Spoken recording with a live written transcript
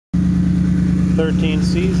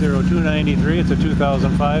13C0293. It's a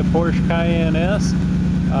 2005 Porsche Cayenne S,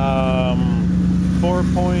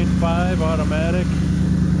 4.5 automatic,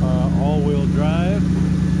 all-wheel drive.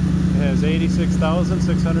 It has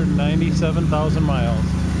 86,697,000 miles.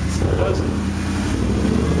 It does.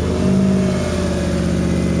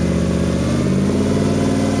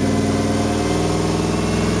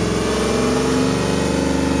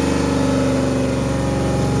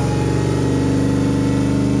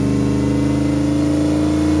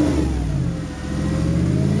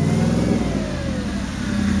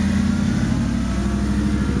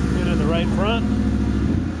 Right front,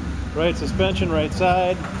 right suspension, right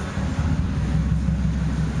side.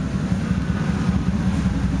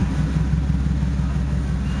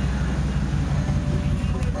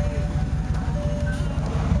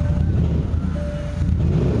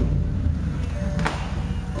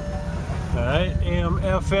 Alright, AM,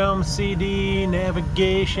 FM, CD,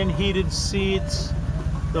 navigation, heated seats,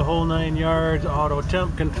 the whole 9 yards, auto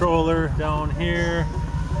temp controller down here,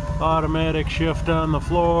 automatic shift on the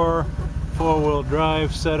floor, 4-wheel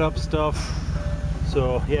drive setup stuff.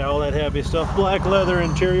 So yeah, all that happy stuff. Black leather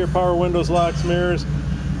interior, power windows, locks, mirrors,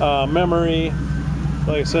 memory,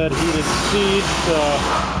 like I said, heated seats,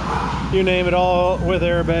 you name it, all with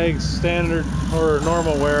airbags, standard or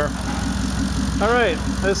normal wear. Alright,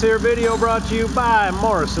 this here video brought to you by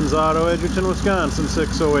Morrison'S Auto, Edgerton, Wisconsin,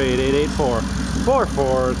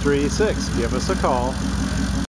 608-884-4436. Give us a call.